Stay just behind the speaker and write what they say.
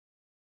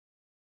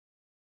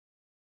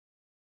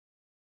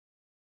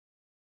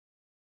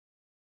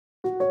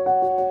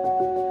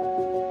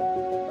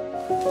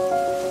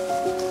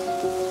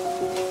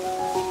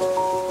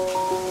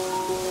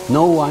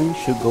No one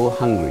should go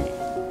hungry.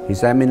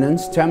 His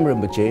Eminence Tsem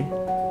Rinpoche,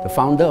 the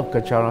founder of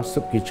Kechara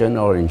Soup Kitchen,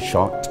 or in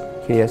short,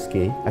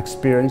 KSK,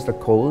 experienced the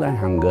cold and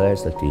hunger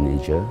as a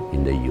teenager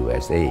in the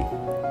USA.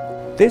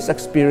 This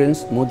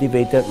experience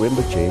motivated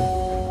Rinpoche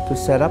to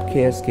set up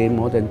KSK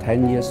more than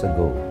 10 years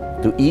ago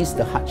to ease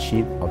the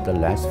hardship of the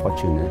less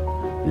fortunate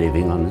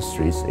living on the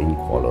streets in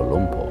Kuala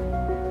Lumpur.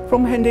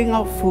 From handing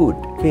out food,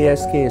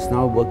 KSK is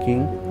now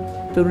working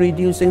to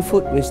reducing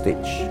food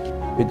wastage.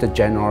 With the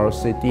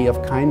generosity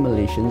of kind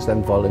Malaysians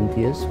and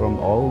volunteers from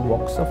all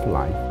walks of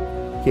life,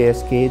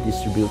 KSK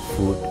distributes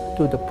food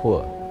to the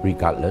poor,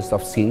 regardless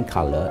of skin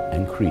color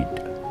and creed.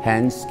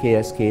 Hence,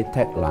 KSK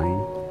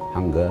tagline,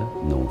 hunger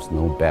knows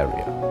no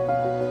barrier.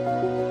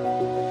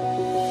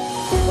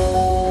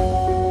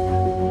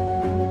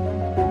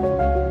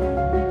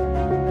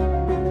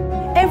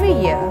 Every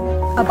year,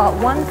 about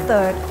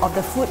 1/3 of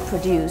the food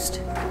produced,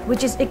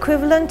 which is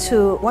equivalent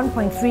to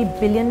 1.3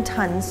 billion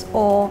tons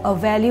or a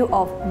value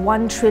of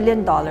 $1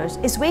 trillion,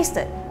 is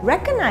wasted.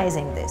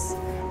 Recognizing this,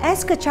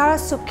 as Kechara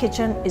Soup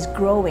Kitchen is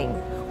growing,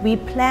 we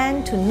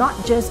plan to not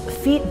just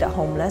feed the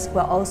homeless,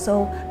 we're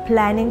also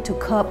planning to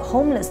curb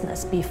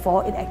homelessness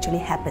before it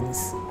actually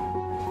happens.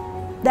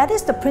 That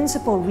is the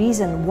principal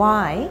reason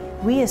why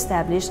we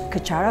established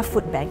Kechara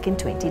Food Bank in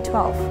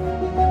 2012.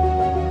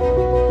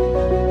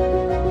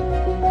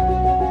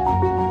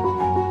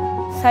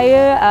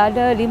 Saya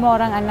ada 5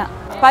 orang anak.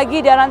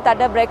 Pagi dia orang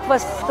tak ada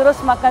breakfast, terus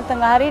makan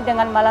tengah hari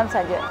dengan malam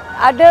saja.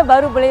 Ada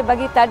baru boleh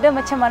bagi, tak ada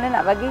macam mana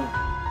nak bagi.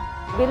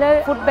 Bila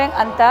food bank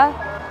hantar,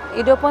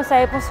 hidupan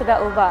saya pun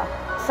sudah ubah.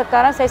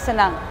 Sekarang saya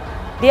senang.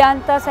 Dia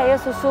hantar saya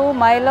susu,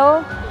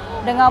 Milo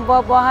dengan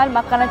buah-buahan,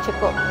 makanan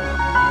cukup.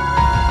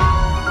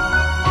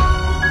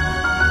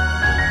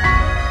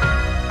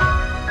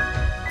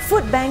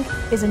 Food bank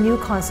is a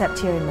new concept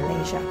here in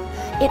Malaysia.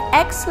 It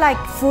acts like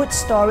food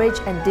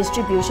storage and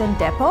distribution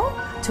depot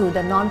to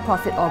the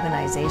non-profit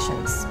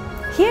organizations.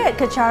 Here at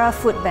Kechara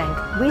Food Bank,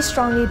 we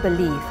strongly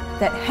believe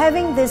that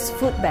having this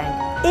food bank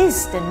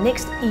is the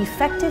next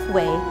effective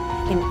way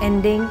in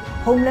ending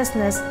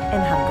homelessness and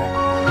hunger.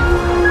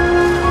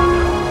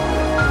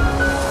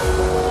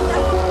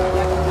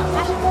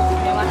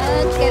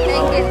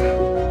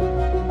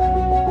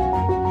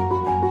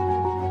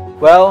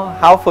 Well,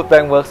 how food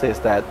bank works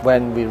is that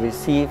when we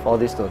receive all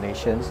these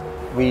donations,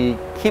 we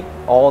keep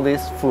all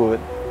this food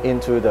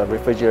into the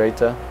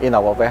refrigerator in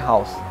our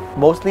warehouse.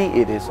 Mostly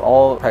it is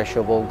all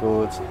perishable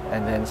goods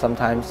and then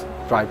sometimes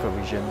dry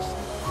provisions.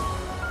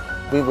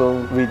 We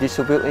will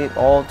redistribute it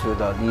all to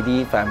the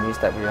needy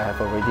families that we have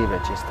already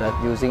registered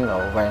using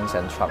our vans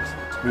and trucks.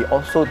 We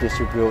also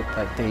distribute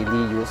like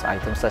daily use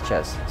items such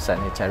as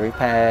sanitary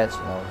pads,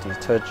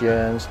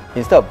 detergents.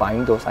 Instead of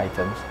buying those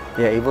items,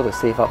 they are able to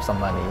save up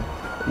some money,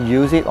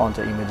 use it on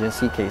the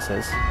emergency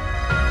cases.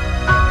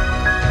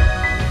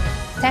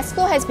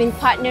 Tesco has been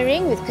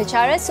partnering with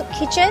Kechara Soup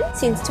Kitchen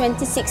since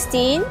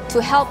 2016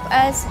 to help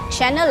us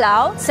channel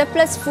out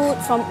surplus food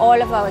from all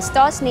of our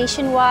stores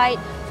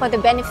nationwide for the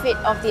benefit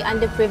of the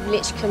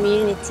underprivileged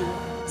community.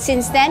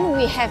 Since then,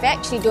 we have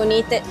actually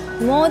donated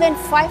more than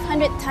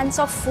 500 tons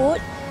of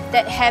food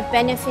that have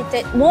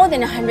benefited more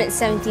than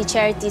 170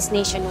 charities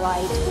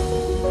nationwide.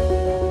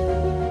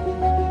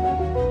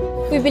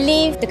 We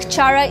believe the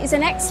Kechara is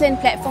an excellent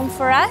platform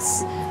for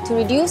us to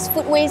reduce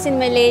food waste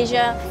in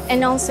Malaysia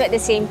and also at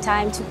the same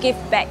time to give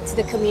back to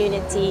the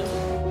community.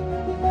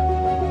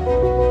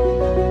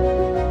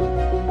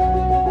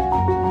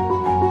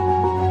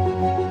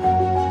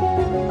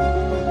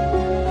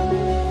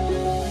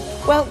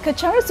 Well,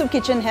 Kechara Soup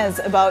Kitchen has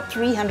about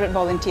 300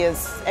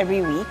 volunteers every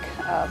week.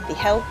 They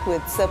help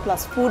with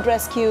surplus food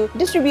rescue,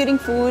 distributing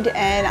food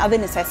and other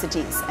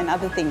necessities and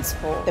other things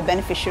for the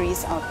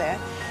beneficiaries out there.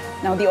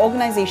 Now, the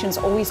organization is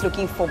always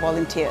looking for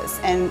volunteers,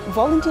 and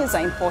volunteers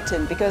are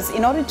important because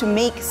in order to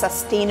make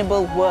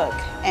sustainable work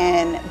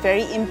and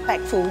very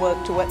impactful work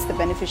towards the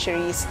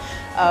beneficiaries,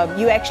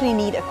 you actually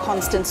need a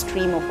constant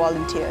stream of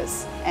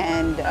volunteers.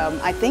 And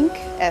I think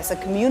as a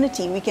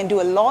community, we can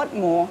do a lot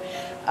more.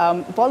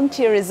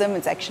 Volunteerism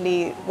is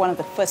actually one of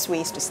the first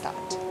ways to start.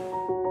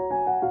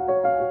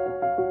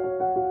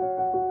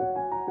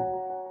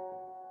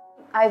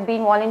 I've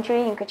been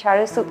volunteering in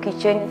Kechara Soup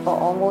Kitchen for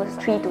almost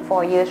 3 to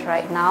 4 years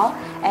right now,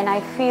 and I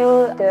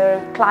feel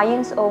the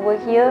clients over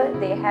here,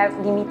 they have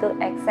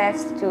limited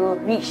access to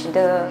reach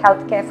the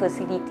healthcare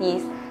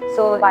facilities.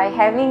 So by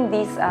having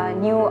this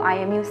new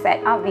IMU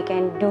set up, we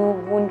can do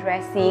wound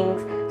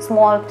dressings,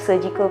 small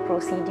surgical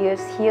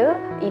procedures here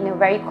in a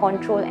very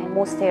controlled and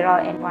most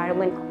sterile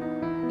environment.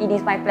 It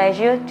is my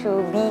pleasure to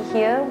be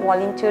here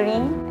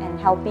volunteering and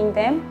helping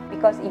them,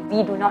 because if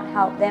we do not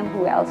help them,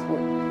 who else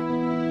would?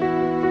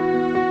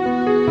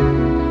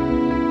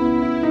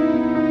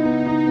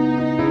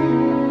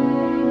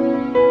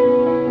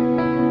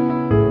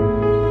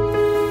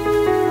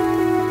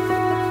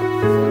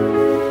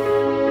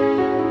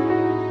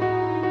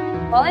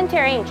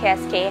 Volunteering in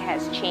KSK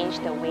has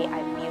changed the way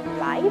I view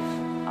life.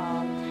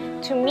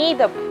 To me,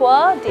 the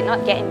poor did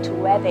not get into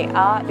where they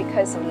are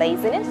because of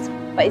laziness,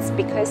 but it's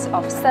because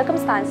of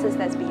circumstances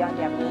that's beyond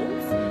their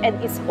means. And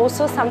it's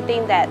also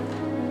something that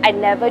I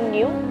never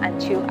knew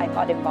until I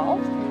got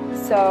involved.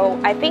 So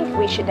I think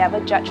we should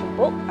never judge a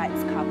book by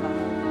its cover.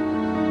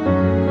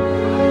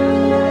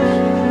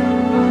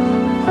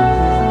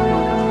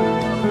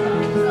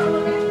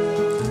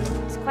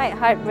 Quite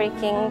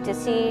heartbreaking to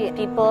see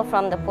people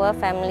from the poor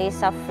families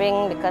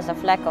suffering because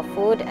of lack of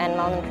food and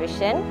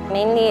malnutrition.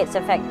 Mainly it's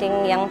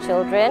affecting young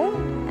children,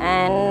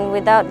 and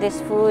without this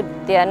food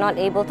they are not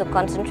able to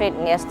concentrate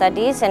in their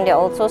studies, and they're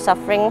also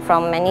suffering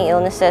from many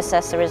illnesses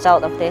as a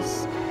result of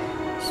this.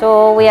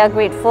 So we are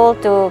grateful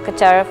to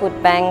Kechara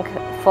Food Bank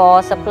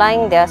for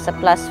supplying their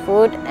surplus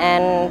food,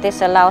 and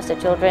this allows the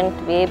children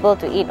to be able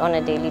to eat on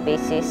a daily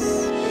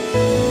basis.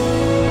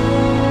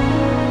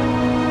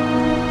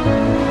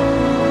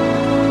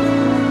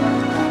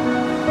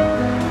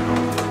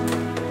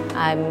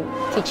 I'm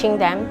teaching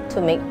them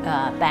to make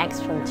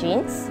bags from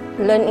jeans.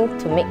 Learning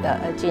to make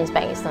a jeans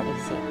bag is not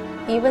easy.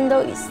 Even though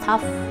it's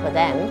tough for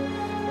them,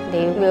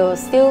 they will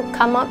still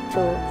come up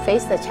to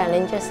face the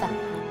challenges.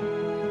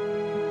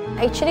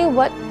 Actually,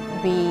 what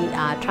we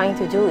are trying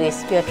to do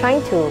is we are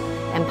trying to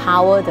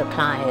empower the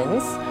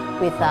clients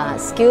with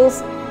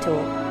skills to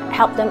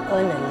help them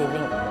earn a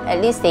living.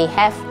 At least they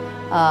have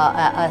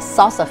a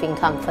source of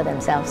income for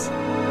themselves.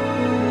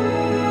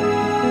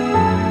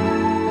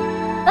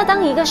 那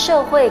当一个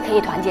社会可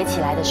以团结起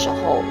来的时候，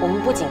我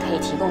们不仅可以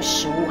提供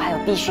食物，还有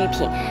必需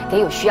品给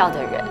有需要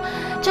的人，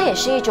这也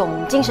是一种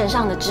精神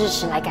上的支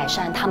持，来改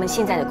善他们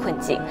现在的困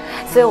境。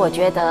所以我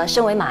觉得，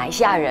身为马来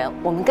西亚人，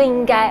我们更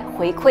应该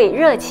回馈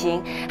热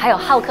情，还有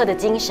好客的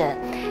精神，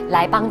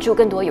来帮助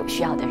更多有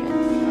需要的人。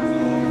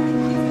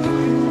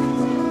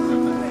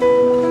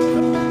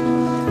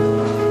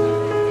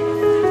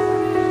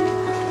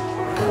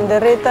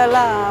 Menderita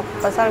lah,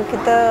 pasal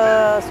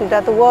kita sudah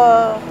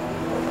tua,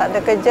 tak ada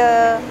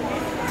kerja,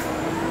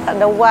 tak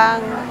ada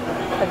wang,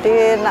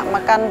 jadi nak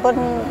makan pun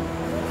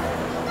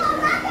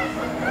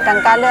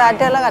kadang-kala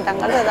ada lah,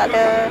 kadang-kala tak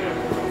ada.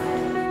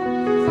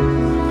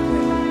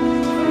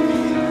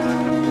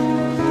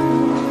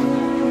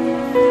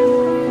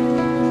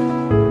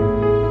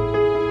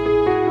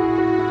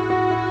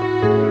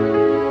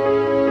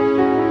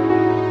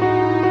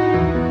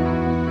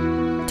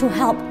 To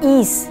help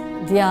ease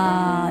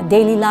their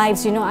daily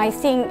lives, I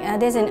think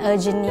there's an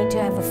urgent need to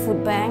have a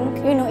food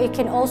bank. It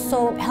can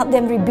also help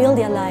them rebuild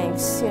their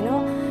lives,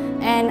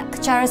 And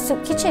Kechara Soup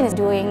Kitchen is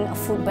doing a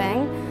food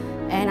bank,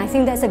 and I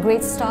think that's a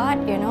great start,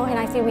 and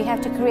I think we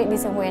have to create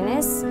this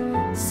awareness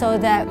so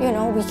that,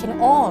 we can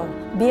all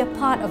be a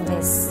part of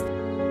this.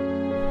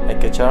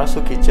 At Kechara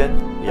Soup Kitchen,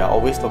 we are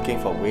always looking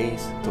for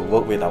ways to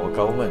work with our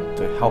government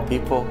to help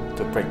people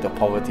to break the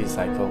poverty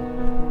cycle.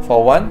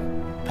 For one,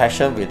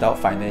 passion without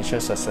financial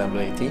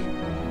sustainability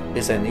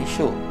is an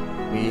issue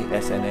we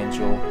as an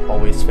NGO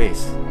always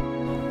face.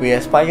 We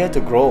aspire to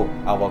grow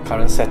our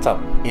current setup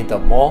into a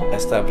more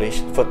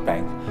established food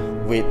bank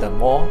with a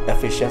more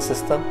efficient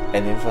system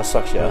and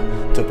infrastructure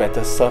to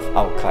better serve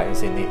our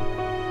clients in need.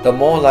 The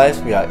more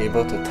lives we are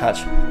able to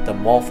touch, the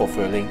more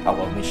fulfilling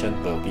our mission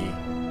will be.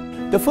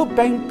 The food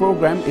bank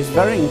program is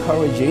very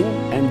encouraging,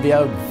 and we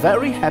are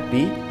very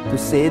happy to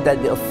say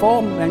that the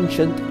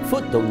aforementioned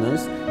food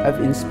donors have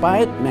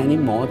inspired many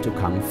more to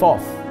come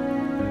forth.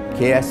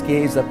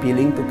 KSK is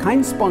appealing to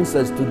kind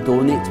sponsors to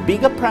donate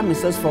bigger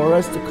premises for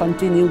us to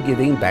continue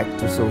giving back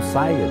to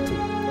society.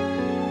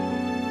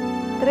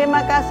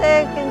 Terima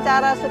kasih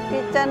Kechara Soup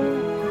Kitchen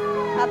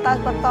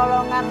atas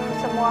pertolongan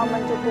semua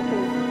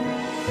mencukupi.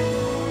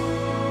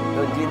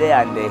 總之啲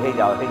人哋佢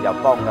就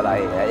幫㗎啦，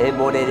佢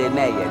冇理你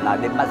咩人啊，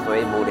你乜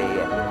水冇理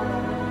嘅，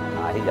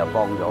佢就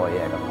幫咗嘅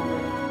咁。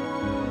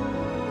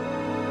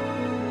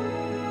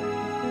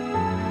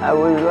I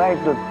would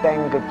like to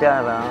thank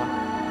Kechara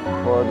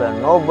for the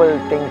noble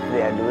things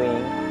they are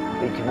doing,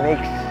 which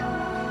makes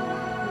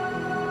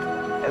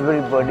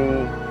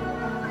everybody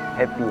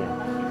happier.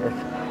 Yes.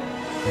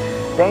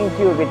 Thank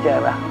you,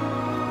 Kechara.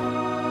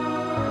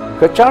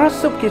 Kechara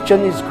Soup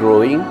Kitchen is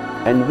growing,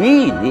 and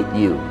we need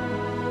you.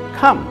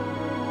 Come,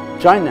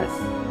 join us.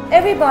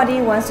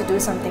 Everybody wants to do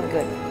something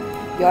good.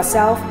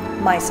 Yourself,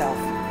 myself.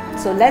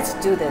 So let's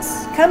do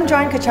this. Come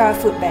join Kechara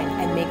Food Bank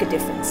and make a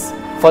difference.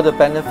 For the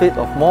benefit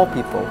of more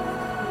people,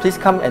 please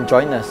come and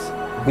join us.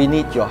 We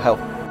need your help.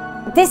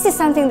 This is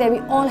something that we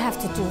all have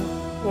to do.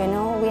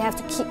 We have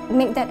to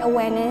make that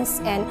awareness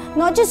and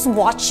not just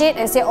watch it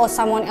and say, oh,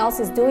 someone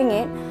else is doing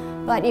it,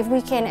 but if we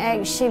can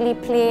actually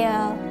play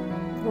a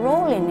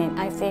role in it,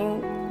 I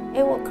think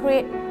it will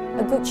create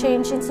a good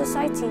change in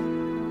society.